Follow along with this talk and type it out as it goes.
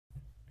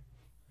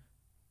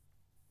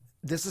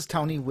This is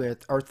Tony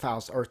with Earth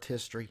Files Earth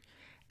History.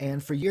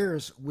 And for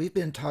years, we've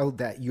been told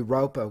that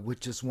Europa,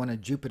 which is one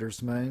of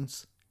Jupiter's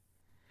moons,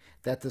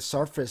 that the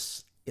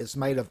surface is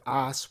made of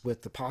ice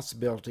with the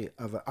possibility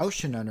of an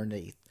ocean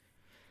underneath.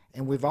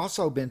 And we've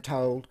also been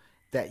told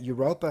that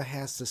Europa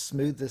has the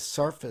smoothest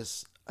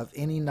surface of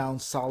any known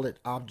solid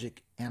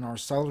object in our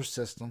solar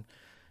system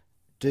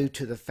due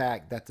to the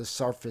fact that the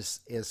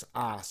surface is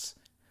ice.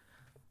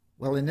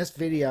 Well, in this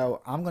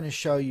video, I'm going to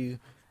show you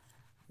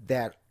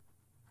that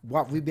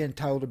what we've been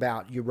told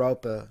about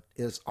Europa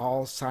is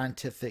all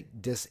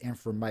scientific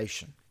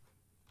disinformation.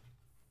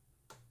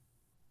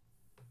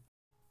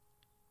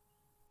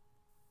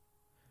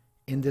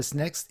 In this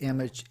next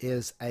image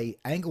is a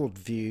angled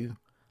view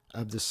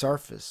of the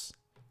surface,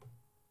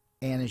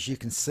 and as you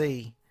can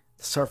see,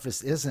 the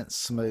surface isn't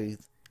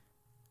smooth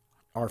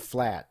or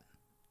flat.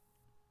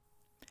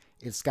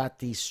 It's got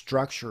these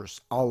structures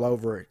all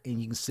over it,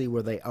 and you can see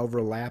where they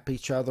overlap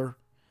each other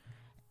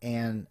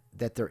and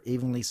that they're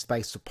evenly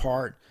spaced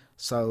apart.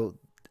 So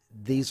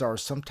these are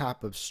some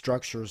type of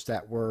structures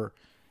that were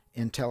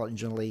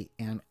intelligently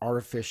and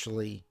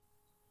artificially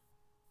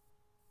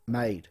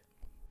made.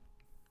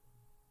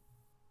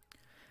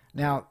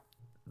 Now,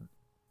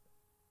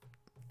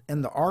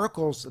 in the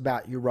articles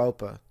about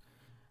Europa,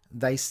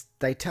 they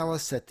tell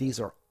us that these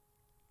are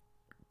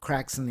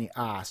cracks in the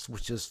ice,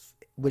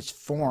 which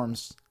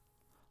forms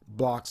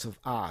blocks of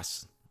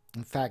ice.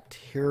 In fact,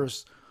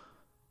 here's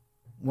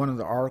one of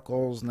the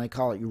articles, and they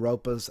call it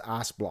Europa's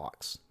ice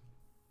blocks.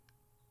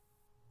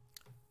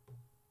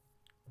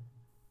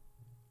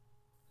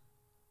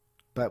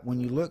 But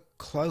when you look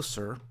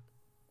closer,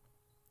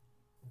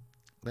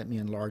 let me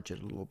enlarge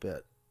it a little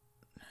bit.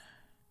 You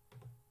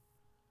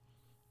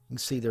can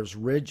see there's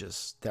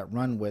ridges that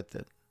run with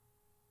it.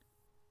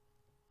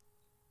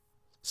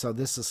 So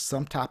this is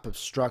some type of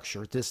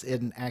structure. This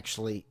isn't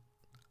actually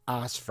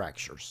ice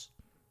fractures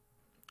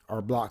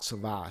or blocks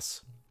of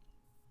ice.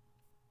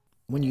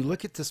 When you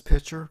look at this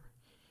picture,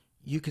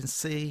 you can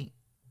see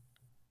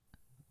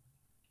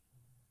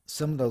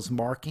some of those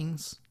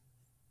markings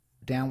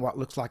down what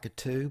looks like a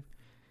tube.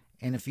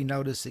 And if you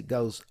notice, it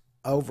goes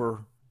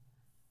over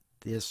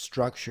this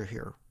structure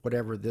here,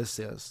 whatever this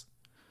is.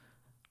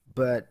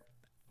 But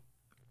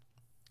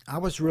I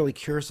was really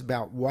curious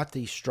about what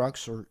these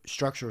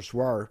structures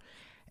were.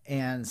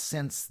 And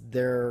since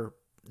they're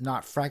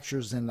not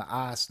fractures in the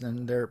ice,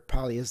 then there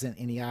probably isn't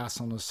any ice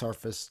on the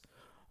surface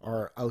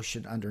or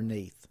ocean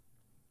underneath.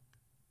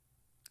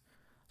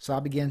 So I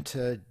began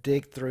to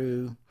dig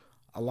through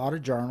a lot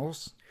of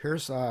journals.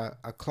 Here's a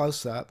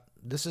close-up.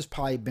 This has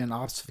probably been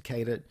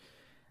obfuscated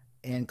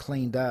and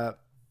cleaned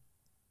up,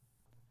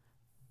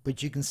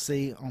 but you can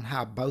see on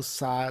how both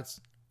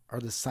sides are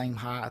the same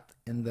height,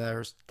 and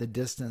the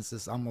distance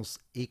is almost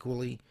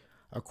equally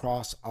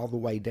across all the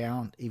way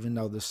down, even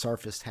though the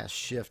surface has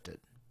shifted.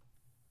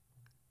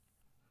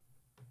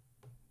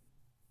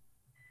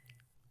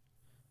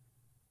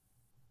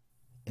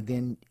 And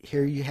then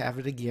here you have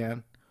it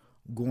again,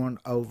 going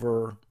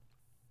over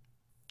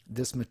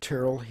this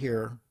material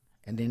here,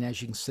 and then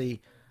as you can see,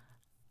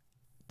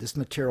 this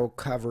material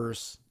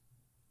covers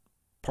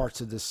parts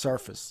of the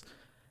surface.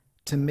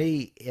 To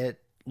me,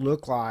 it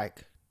looked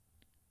like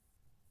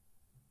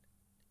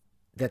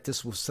that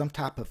this was some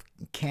type of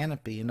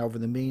canopy, and over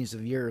the millions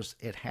of years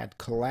it had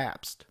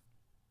collapsed.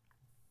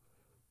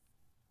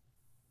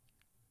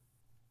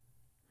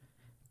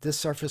 This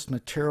surface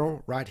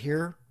material right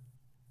here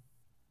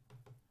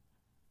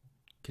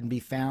can be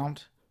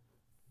found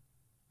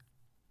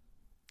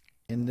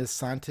in this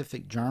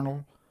scientific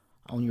journal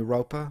on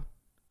Europa,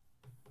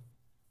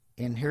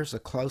 and here's a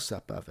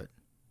close-up of it.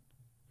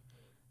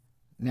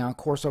 Now, of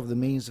course, over the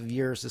millions of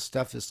years, this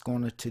stuff is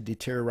going to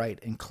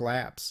deteriorate and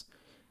collapse,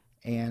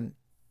 and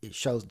it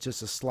shows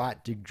just a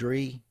slight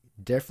degree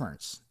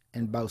difference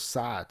in both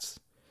sides.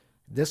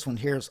 This one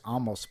here is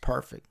almost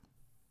perfect,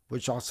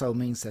 which also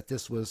means that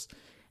this was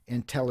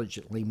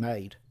intelligently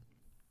made.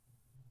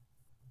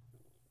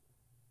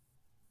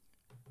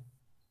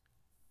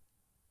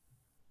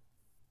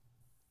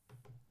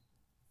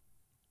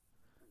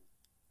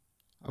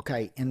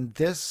 Okay, in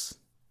this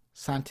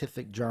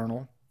scientific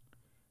journal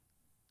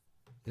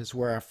is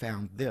where I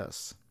found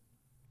this.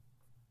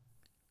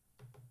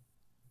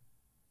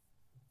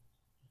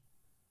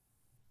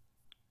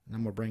 And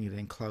I'm going to bring it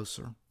in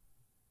closer.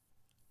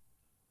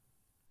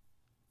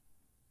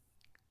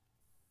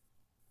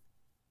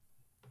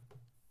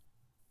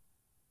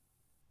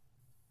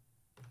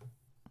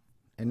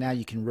 And now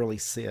you can really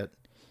see it.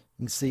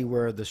 You can see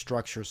where the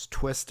structure's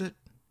twisted.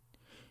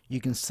 You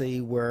can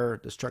see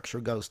where the structure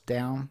goes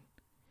down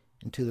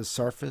into the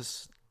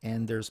surface,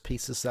 and there's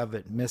pieces of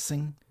it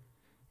missing,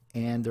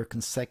 and they're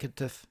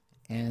consecutive,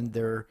 and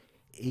they're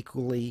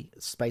equally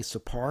spaced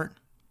apart.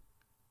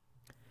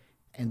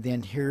 And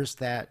then here's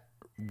that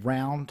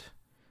round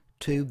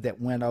tube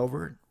that went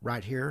over it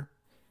right here,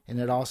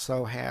 and it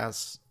also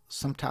has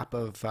some type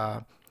of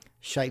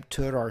shape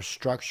to it or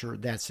structure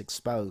that's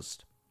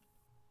exposed.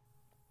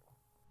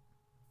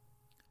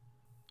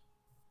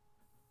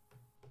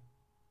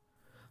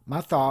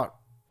 My thought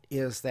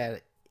is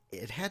that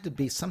it had to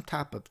be some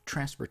type of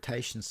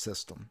transportation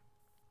system.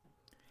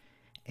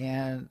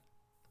 And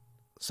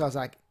so as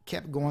I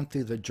kept going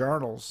through the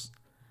journals,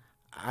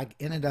 I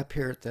ended up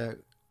here at the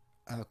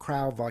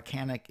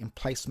cryovolcanic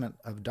emplacement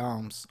of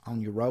domes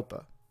on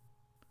Europa.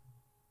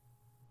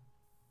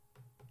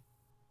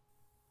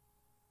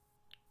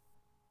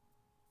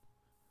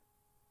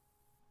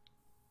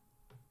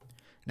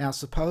 Now,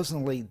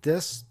 supposedly,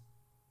 this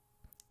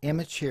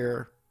image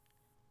here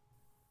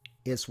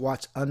is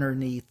what's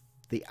underneath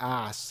the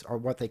ice, or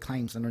what they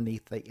claim is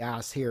underneath the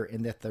ice here,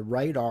 and that the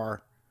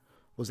radar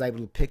was able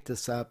to pick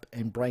this up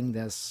and bring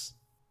this,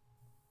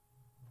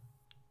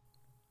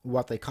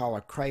 what they call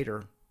a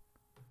crater,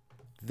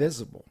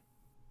 visible.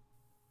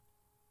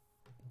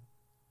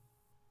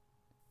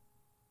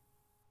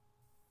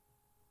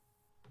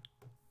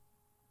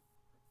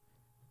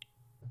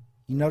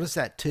 You notice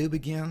that tube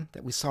again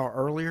that we saw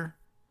earlier?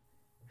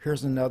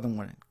 Here's another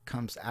one. It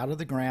comes out of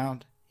the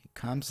ground, it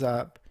comes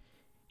up,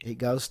 it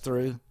goes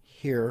through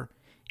here.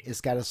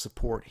 It's got a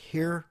support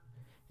here,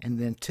 and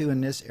then two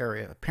in this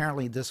area.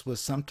 Apparently this was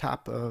some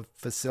type of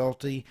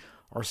facility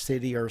or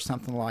city or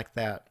something like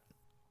that.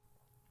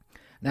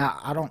 Now,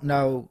 I don't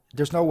know,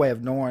 there's no way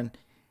of knowing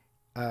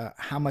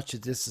how much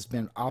of this has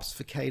been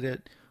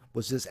obfuscated.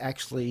 Was this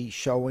actually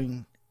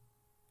showing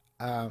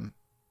and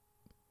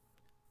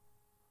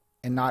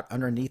not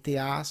underneath the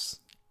ice,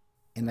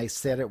 and they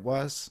said it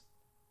was?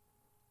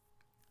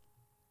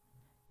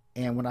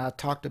 And when I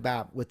talked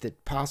about with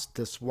it,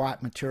 this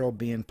white material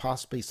being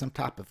possibly some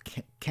type of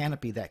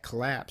canopy that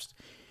collapsed,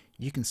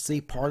 you can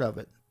see part of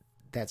it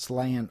that's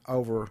laying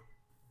over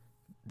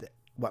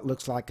what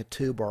looks like a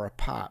tube or a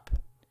pipe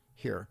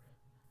here.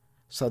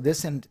 So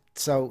this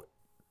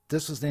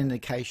was the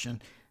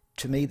indication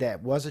to me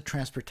that was a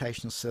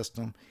transportation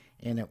system,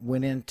 and it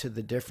went into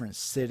the different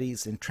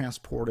cities and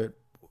transported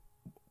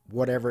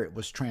whatever it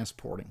was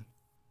transporting.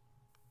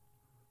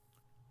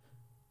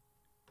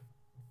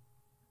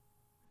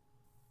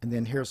 And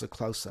then here's a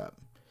close-up,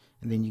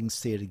 and then you can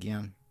see it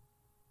again,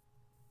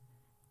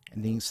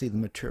 and then you can see the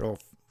material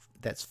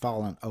that's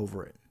fallen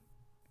over it,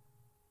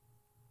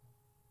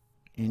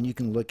 and you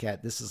can look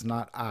at, this is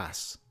not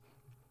ice.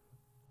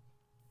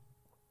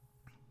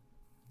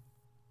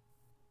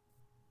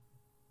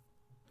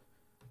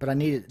 But I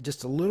needed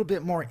just a little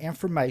bit more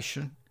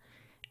information,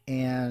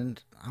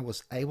 and I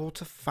was able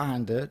to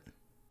find it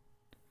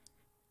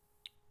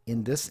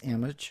in this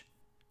image.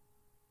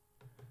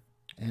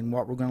 And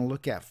what we're going to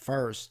look at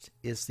first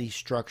is these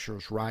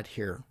structures right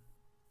here.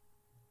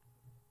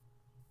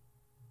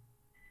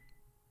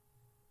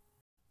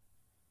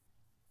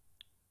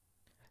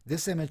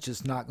 This image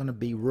is not going to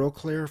be real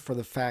clear for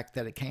the fact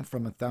that it came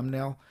from a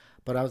thumbnail,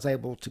 but I was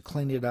able to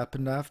clean it up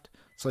enough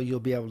so you'll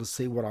be able to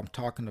see what I'm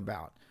talking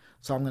about.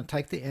 So I'm going to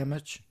take the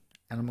image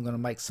and I'm going to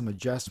make some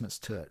adjustments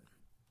to it.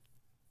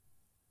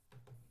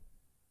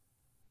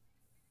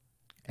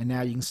 And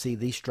now you can see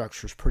these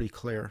structures pretty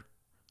clear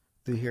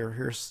through here.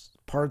 Here's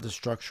part of the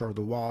structure, or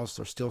the walls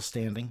are still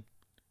standing.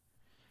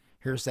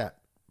 Here's that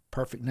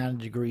perfect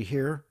 90 degree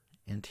here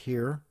and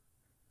here.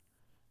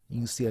 You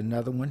can see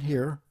another one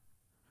here,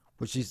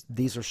 which is,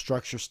 these are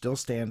structures still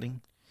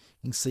standing.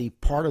 You can see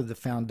part of the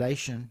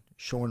foundation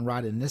showing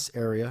right in this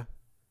area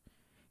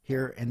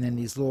here, and then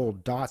these little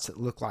dots that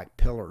look like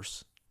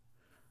pillars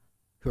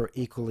who are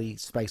equally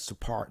spaced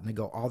apart, and they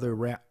go all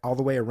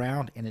the way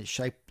around, and it's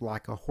shaped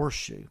like a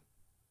horseshoe.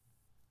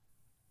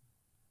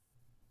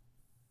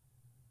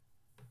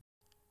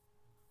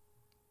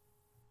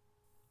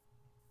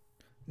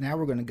 Now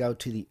we're going to go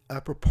to the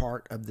upper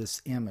part of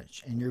this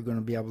image, and you're going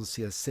to be able to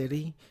see a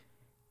city,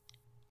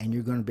 and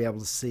you're going to be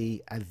able to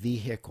see a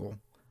vehicle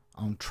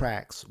on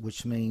tracks,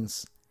 which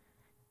means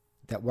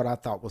that what I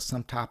thought was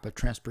some type of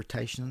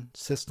transportation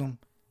system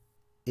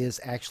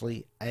is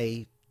actually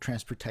a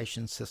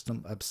transportation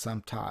system of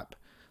some type.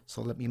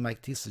 So let me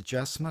make these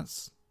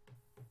adjustments.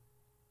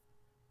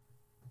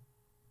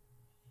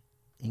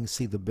 You can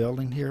see the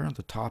building here,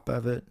 the top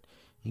of it.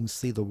 You can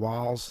see the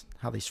walls,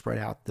 how they spread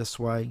out this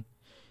way.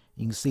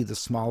 You can see the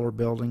smaller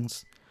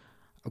buildings.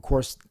 Of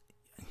course,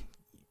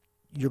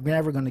 you're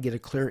never going to get a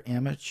clear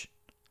image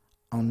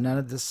on none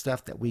of this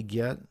stuff that we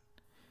get,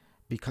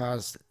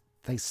 because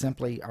they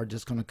simply are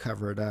just going to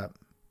cover it up.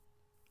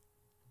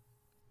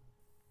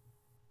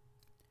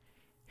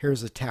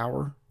 Here's a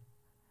tower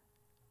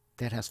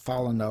that has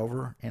fallen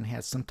over and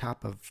has some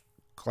type of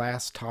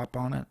glass top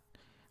on it.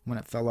 When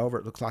it fell over,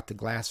 it looks like the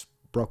glass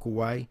broke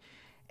away,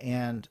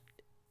 and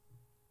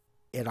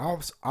it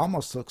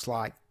almost looks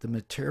like the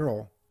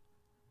material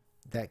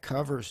that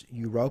covers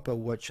Europa,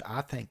 which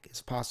I think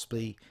is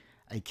possibly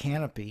a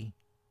canopy,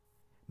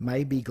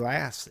 may be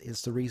glass,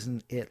 is the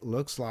reason it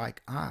looks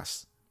like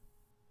ice.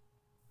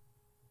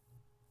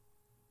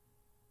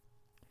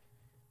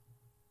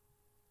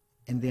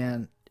 And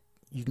then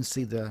you can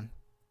see the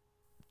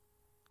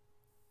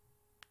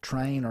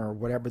train or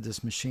whatever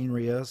this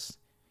machinery is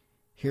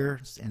here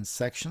in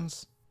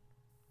sections,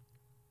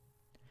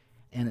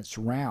 and it's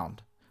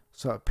round.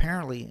 So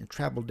apparently it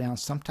traveled down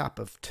some type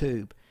of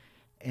tube,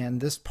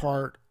 and this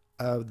part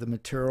of the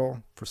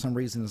material for some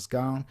reason is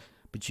gone,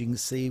 but you can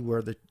see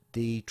where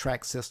the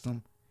track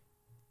system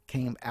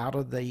came out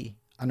of the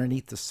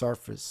underneath the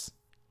surface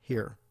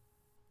here.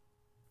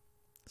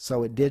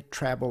 So it did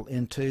travel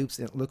in tubes.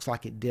 It looks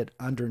like it did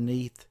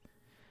underneath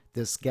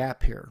this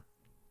gap here,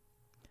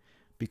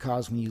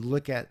 because when you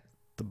look at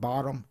the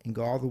bottom and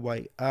go all the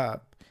way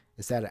up,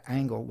 it's at an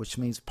angle, which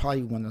means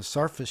probably when the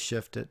surface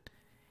shifted,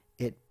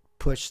 it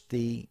pushed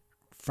the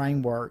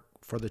framework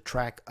for the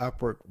track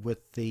upward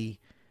with the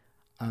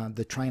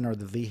train or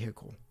the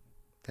vehicle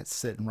that's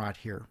sitting right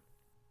here.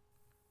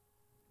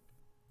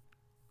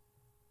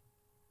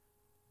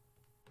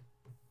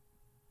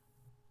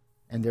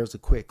 And there's a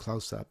quick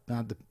close-up.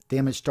 Now the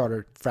image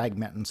started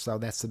fragmenting, so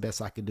that's the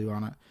best I could do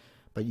on it.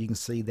 But you can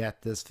see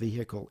that this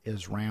vehicle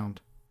is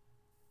round.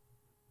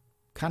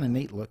 Kind of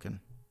neat looking.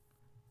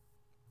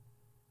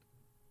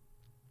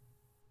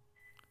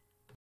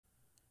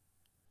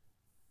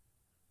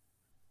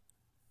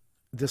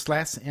 This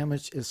last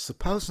image is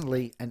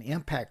supposedly an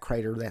impact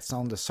crater that's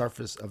on the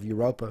surface of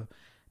Europa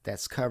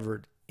that's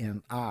covered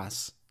in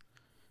ice.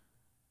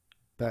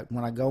 But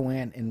when I go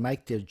in and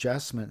make the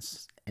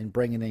adjustments and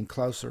bring it in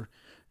closer,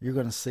 you're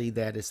going to see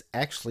that it's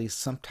actually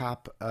some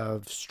type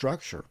of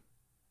structure.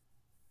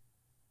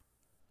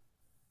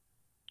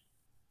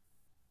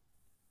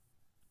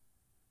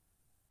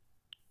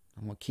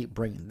 I'm going to keep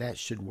bringing, that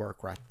should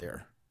work right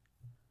there.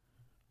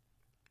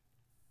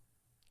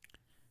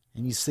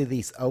 And you see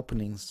these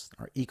openings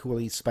are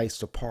equally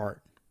spaced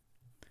apart.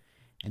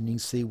 And you can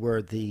see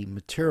where the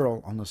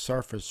material on the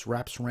surface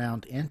wraps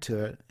around into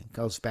it and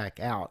goes back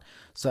out.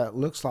 So it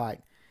looks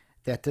like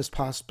that this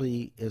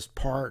possibly is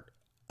part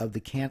of the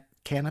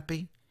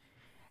canopy,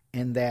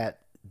 and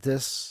that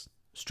this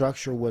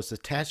structure was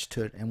attached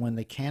to it, and when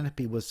the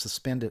canopy was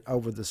suspended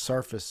over the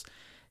surface,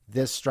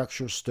 this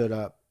structure stood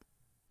up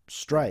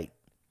straight.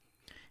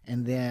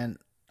 And then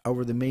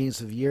over the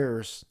millions of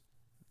years,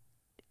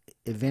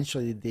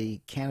 eventually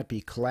the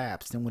canopy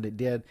collapsed, and when it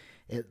did,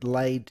 it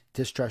laid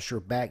this structure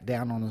back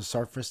down on the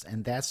surface,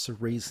 and that's the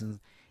reason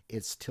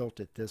it's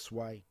tilted this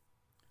way.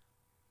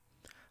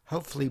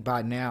 Hopefully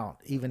by now,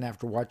 even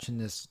after watching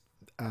this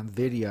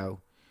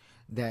video,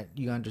 that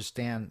you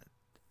understand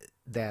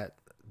that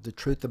the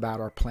truth about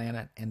our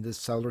planet and this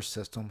solar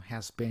system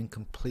has been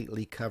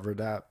completely covered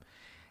up.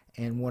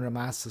 And one of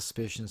my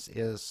suspicions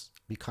is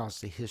because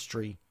the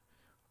history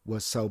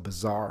was so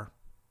bizarre.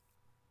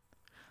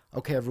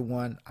 Okay,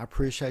 everyone, I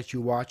appreciate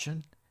you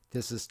watching.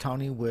 This is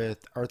Tony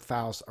with Earth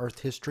Files Earth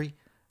History,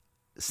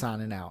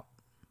 signing out.